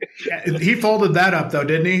 He folded that up though,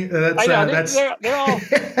 didn't he? I know they're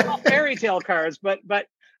all fairy tale cars, but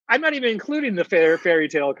I'm not even including the fairy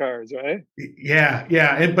tale cars, right?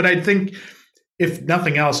 Yeah. But I think if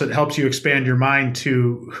nothing else, it helps you expand your mind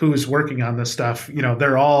to who's working on this stuff.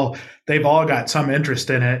 They've all got some interest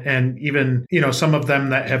in it. And even, some of them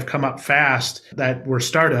that have come up fast that were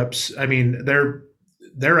startups, I mean,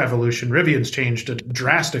 their evolution, Rivian's changed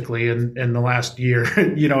drastically in the last year.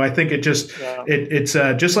 I think it's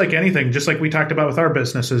just like anything, just like we talked about with our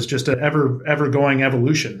businesses, just an ever going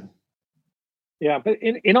evolution. Yeah, but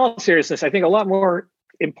in all seriousness, I think a lot more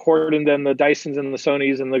important than the Dysons and the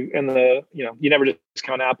Sonys and the you never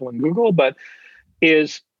discount Apple and Google, but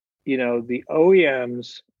is the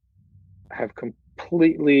OEMs have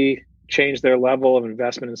completely changed their level of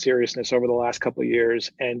investment and seriousness over the last couple of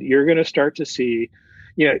years, and you're going to start to see,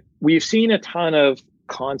 we've seen a ton of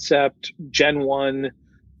concept Gen 1,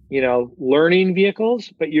 learning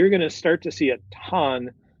vehicles, but you're going to start to see a ton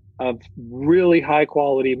of really high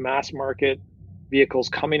quality mass market vehicles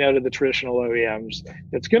coming out of the traditional OEMs.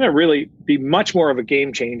 It's going to really be much more of a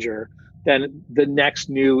game changer than the next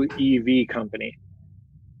new EV company.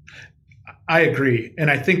 I agree.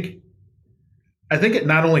 And I think it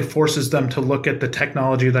not only forces them to look at the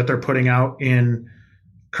technology that they're putting out in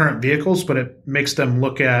current vehicles, but it makes them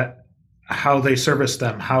look at how they service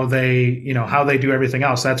them, how they do everything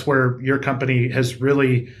else. That's where your company has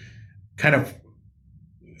really kind of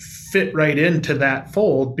fit right into that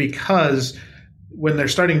fold, because when they're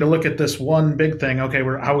starting to look at this one big thing, okay,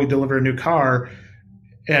 how we deliver a new car,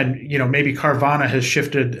 and maybe Carvana has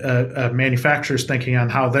shifted a manufacturer's thinking on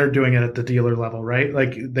how they're doing it at the dealer level, right?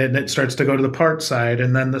 Like then it starts to go to the parts side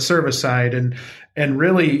and then the service side, and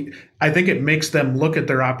really, I think it makes them look at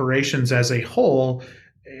their operations as a whole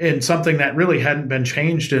in something that really hadn't been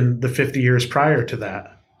changed in the 50 years prior to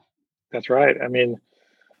that. That's right. I mean,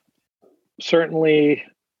 certainly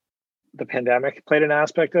the pandemic played an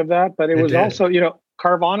aspect of that, but it was also,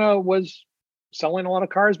 Carvana was selling a lot of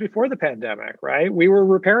cars before the pandemic, right? We were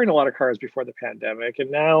repairing a lot of cars before the pandemic,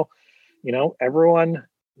 and now, everyone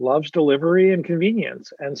loves delivery and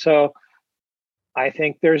convenience. And so I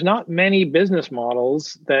think there's not many business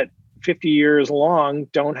models that 50 years long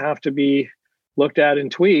don't have to be looked at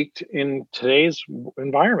and tweaked in today's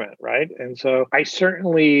environment, right? And so I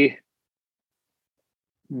certainly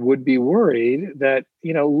would be worried that,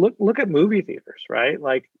 look at movie theaters, right?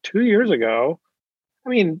 Like 2 years ago, I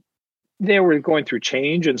mean, they were going through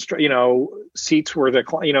change, and seats were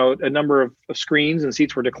a number of screens and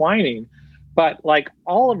seats were declining, but like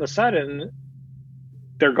all of a sudden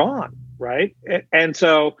they're gone, right? And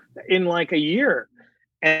so in like a year,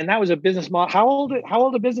 and that was a business model. How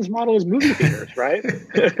old a business model is movie theaters, right?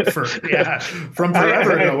 From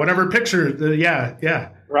forever ago, whatever picture,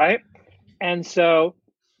 right. And so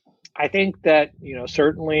I think that,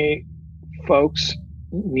 certainly folks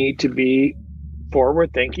need to be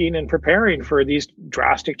forward thinking and preparing for these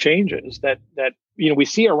drastic changes that we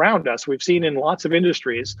see around us. We've seen in lots of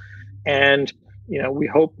industries, and we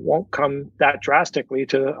hope won't come that drastically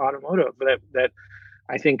to automotive. That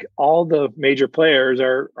I think all the major players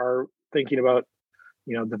are thinking about,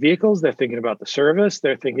 the vehicles. They're thinking about the service.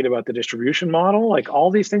 They're thinking about the distribution model. Like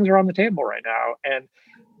all these things are on the table right now, and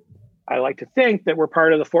I like to think that we're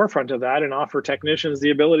part of the forefront of that and offer technicians the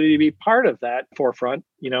ability to be part of that forefront,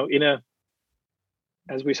 in a,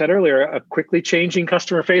 as we said earlier, a quickly changing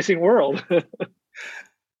customer-facing world.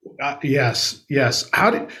 Yes.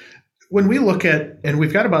 When we look at, and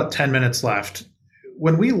we've got about 10 minutes left,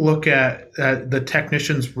 when we look at the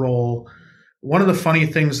technician's role, one of the funny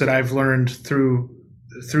things that I've learned through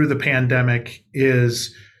the pandemic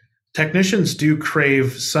is technicians do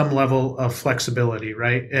crave some level of flexibility,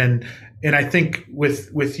 right? And I think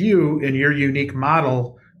with you and your unique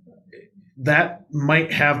model, that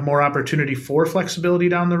might have more opportunity for flexibility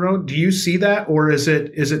down the road. Do you see that, or is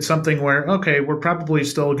it something where, okay, we're probably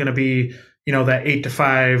still going to be, that 8 to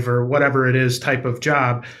 5 or whatever it is type of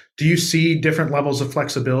job? Do you see different levels of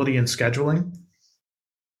flexibility in scheduling?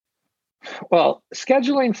 Well,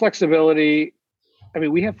 scheduling flexibility, I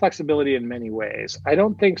mean, we have flexibility in many ways. I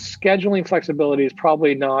don't think scheduling flexibility is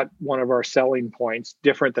probably not one of our selling points,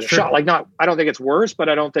 different than a shop. I don't think it's worse, but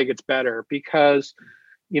I don't think it's better, because,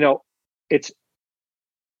 it's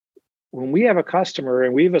when we have a customer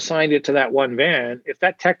and we've assigned it to that one van, if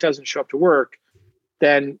that tech doesn't show up to work,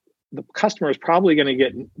 then the customer is probably going to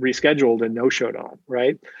get rescheduled and no-showed on,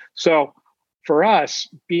 right? So for us,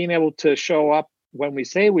 being able to show up when we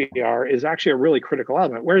say we are is actually a really critical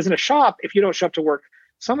element. Whereas in a shop, if you don't show up to work,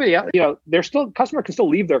 somebody else, customer can still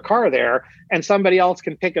leave their car there and somebody else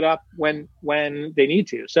can pick it up when they need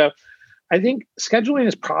to. So I think scheduling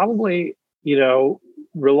is probably,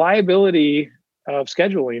 reliability of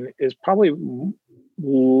scheduling is probably,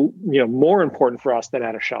 more important for us than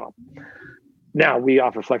at a shop. Now, we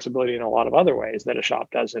offer flexibility in a lot of other ways that a shop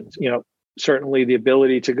doesn't. Certainly the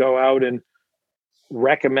ability to go out and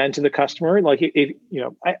recommend to the customer. Like,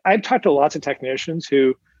 I've talked to lots of technicians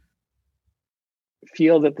who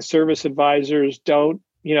feel that the service advisors don't,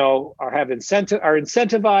 are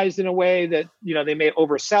incentivized in a way that, they may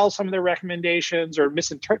oversell some of their recommendations or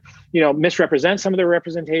misrepresent some of their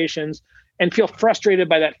representations, and feel frustrated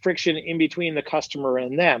by that friction in between the customer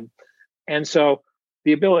and them. And so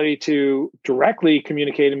the ability to directly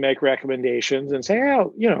communicate and make recommendations and say,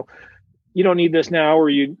 oh, you don't need this now, or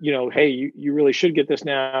hey, you really should get this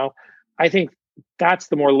now. I think that's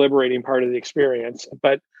the more liberating part of the experience.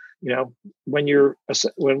 But when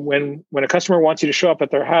a customer wants you to show up at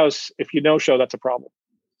their house, if you no-show, that's a problem.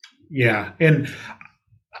 Yeah, and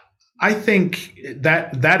I think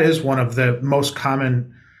that is one of the most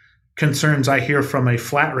common concerns I hear from a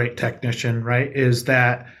flat rate technician, right? Is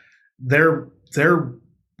that they're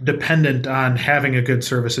dependent on having a good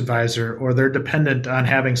service advisor, or they're dependent on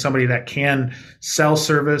having somebody that can sell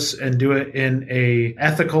service and do it in a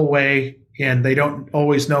ethical way. And they don't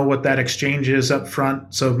always know what that exchange is up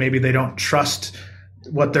front. So maybe they don't trust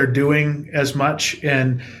what they're doing as much.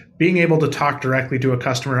 And being able to talk directly to a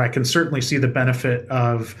customer, I can certainly see the benefit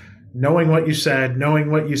of knowing what you said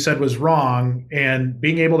was wrong, and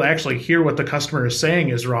being able to actually hear what the customer is saying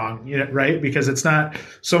is wrong, right? Because it's not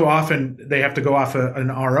so often they have to go off an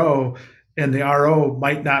RO, and the RO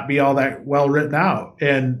might not be all that well written out.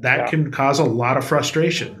 And that can cause a lot of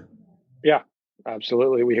frustration. Yeah,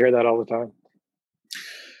 absolutely. We hear that all the time.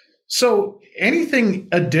 So anything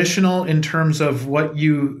additional in terms of what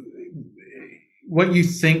you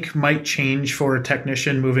think might change for a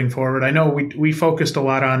technician moving forward? I know we focused a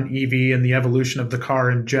lot on EV and the evolution of the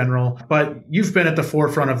car in general, but you've been at the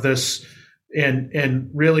forefront of this and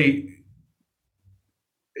really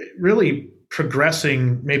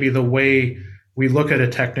progressing maybe the way we look at a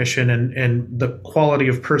technician and the quality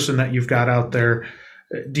of person that you've got out there.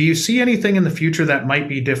 Do you see anything in the future that might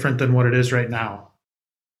be different than what it is right now?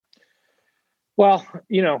 Well,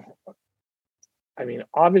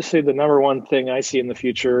 obviously the number one thing I see in the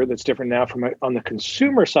future that's different now on the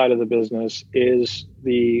consumer side of the business is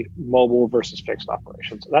the mobile versus fixed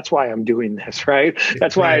operations. That's why I'm doing this, right?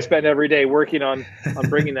 That's why I spend every day working on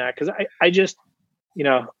bringing that, because I just,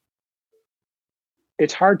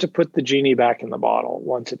 it's hard to put the genie back in the bottle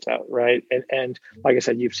once it's out, right? And like I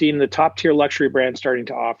said, you've seen the top tier luxury brands starting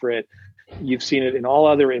to offer it. You've seen it in all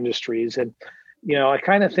other industries. And, I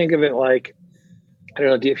kind of think of it like, I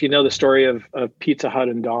don't know if you know the story of Pizza Hut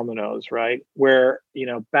and Domino's, right? Where,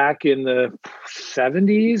 back in the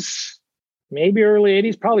 70s, maybe early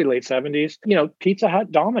 80s, probably late 70s, Pizza Hut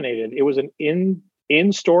dominated. It was an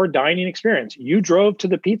in-store dining experience. You drove to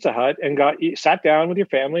the Pizza Hut and sat down with your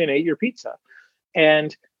family and ate your pizza.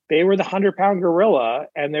 And they were the 100-pound gorilla.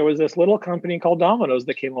 And there was this little company called Domino's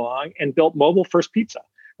that came along and built mobile first pizza,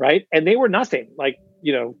 right? And they were nothing like,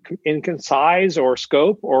 in size or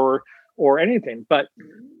scope or anything. But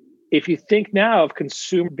if you think now of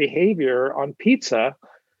consumer behavior on pizza,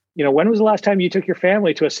 when was the last time you took your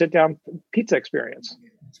family to a sit-down pizza experience?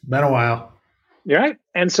 It's been a while. Right.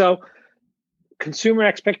 And so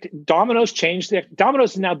Domino's changed.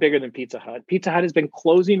 Domino's is now bigger than Pizza Hut. Pizza Hut has been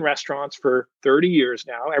closing restaurants for 30 years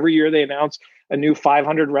now. Every year they announce a new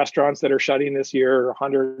 500 restaurants that are shutting this year, or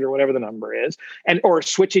 100, or whatever the number is, or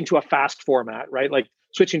switching to a fast format, right? Like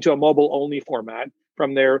switching to a mobile only format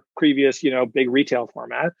from their previous, big retail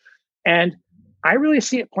format. And I really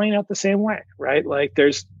see it playing out the same way, right? Like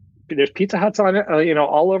there's Pizza Huts on,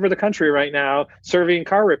 all over the country right now serving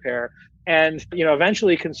car repair. And,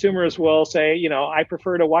 eventually consumers will say, I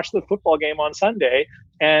prefer to watch the football game on Sunday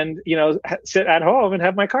and, sit at home and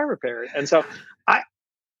have my car repaired. And so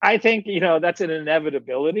I think, that's an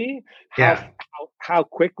inevitability, how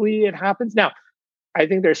quickly it happens. Now, I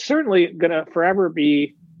think there's certainly going to forever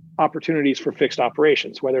be opportunities for fixed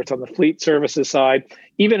operations, whether it's on the fleet services side.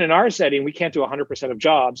 Even in our setting, we can't do 100% of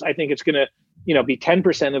jobs. I think it's going to, be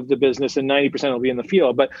 10% of the business and 90% will be in the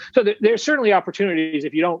field. But so there's certainly opportunities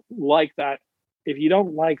if you don't like that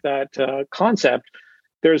concept.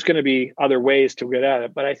 there's going to be other ways to get at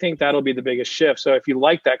it. But I think that'll be the biggest shift. So if you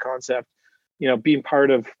like that concept, being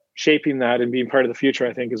part of shaping that and being part of the future,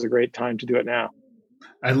 I think is a great time to do it now.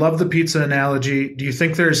 I love the pizza analogy. Do you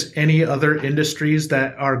think there's any other industries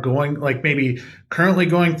that are going, like maybe currently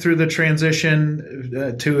going through the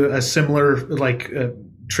transition to a similar,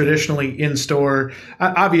 traditionally in-store?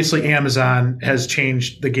 Obviously, Amazon has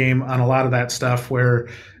changed the game on a lot of that stuff where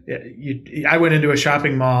I went into a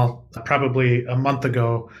shopping mall probably a month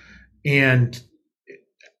ago, and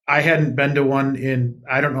I hadn't been to one in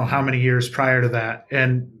I don't know how many years prior to that.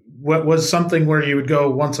 And what was something where you would go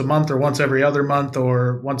once a month or once every other month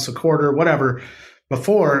or once a quarter, whatever,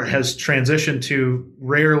 before has transitioned to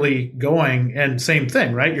rarely going. And same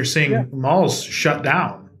thing, right? You're seeing malls shut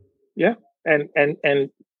down. Yeah. And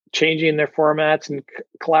changing their formats and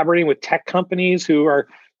collaborating with tech companies who are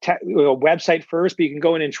website first, but you can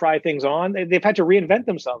go in and try things on. They've had to reinvent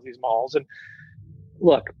themselves, these malls. And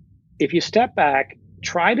look, if you step back,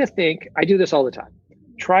 try to think, I do this all the time.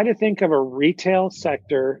 Try to think of a retail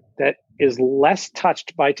sector that is less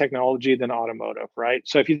touched by technology than automotive, right?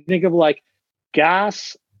 So if you think of like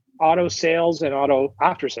gas, auto sales, and auto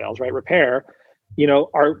after sales, right, repair,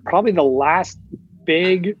 are probably the last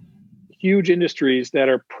big, huge industries that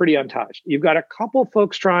are pretty untouched. You've got a couple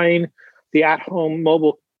folks trying the at-home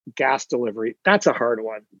mobile gas delivery. That's a hard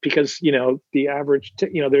one because, the average,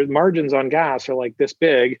 their margins on gas are like this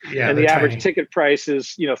big, and the average ticket price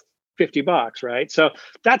is, $50, right? So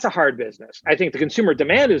that's a hard business. I think the consumer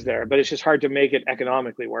demand is there, but it's just hard to make it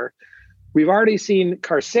economically work. We've already seen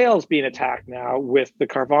car sales being attacked now with the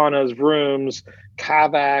Carvanas, Vrooms,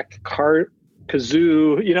 Kavak,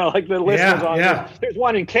 Kazoo, like the list goes on. Yeah. There's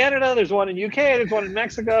one in Canada, there's one in UK, there's one in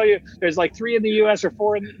Mexico. There's like 3 in the US or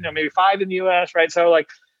 4, maybe 5 in the US, right? So like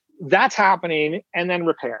that's happening, and then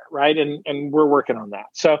repair, right? And we're working on that.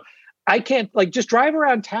 So I can't just drive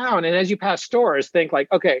around town, and as you pass stores, think like,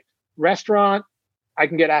 okay, restaurant, I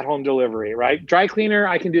can get at-home delivery, right? Dry cleaner,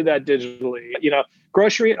 I can do that digitally.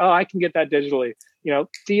 Grocery, I can get that digitally.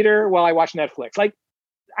 Theater, well, I watch Netflix.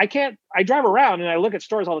 I drive around and I look at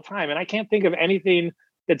stores all the time, and I can't think of anything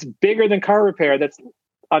that's bigger than car repair that's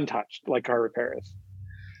untouched like car repair is.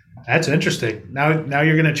 That's interesting. Now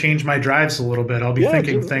you're going to change my drives a little bit. I'll be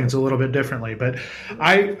thinking things a little bit differently. But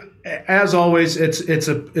as always, it's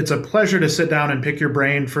a pleasure to sit down and pick your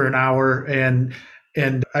brain for an hour.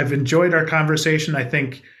 And I've enjoyed our conversation. I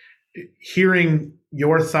think hearing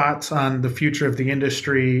your thoughts on the future of the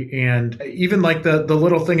industry, and even like the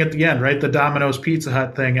little thing at the end, right? The Domino's Pizza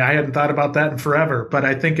Hut thing. I hadn't thought about that in forever, but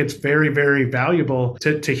I think it's very, very valuable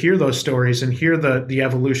to hear those stories and hear the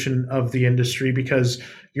evolution of the industry, because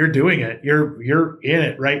you're doing it. You're in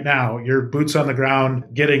it right now. You're boots on the ground,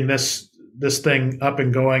 getting this thing up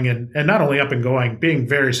and going, and not only up and going, being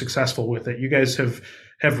very successful with it. You guys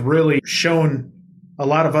have really shown a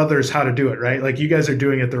lot of others how to do it, right? Like you guys are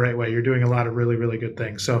doing it the right way. You're doing a lot of really, really good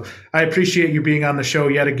things. So I appreciate you being on the show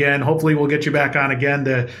yet again. Hopefully we'll get you back on again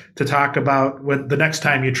to talk about when the next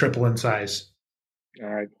time you triple in size. All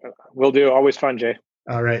right. Will do. Always fun, Jay.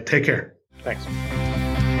 All right. Take care. Thanks.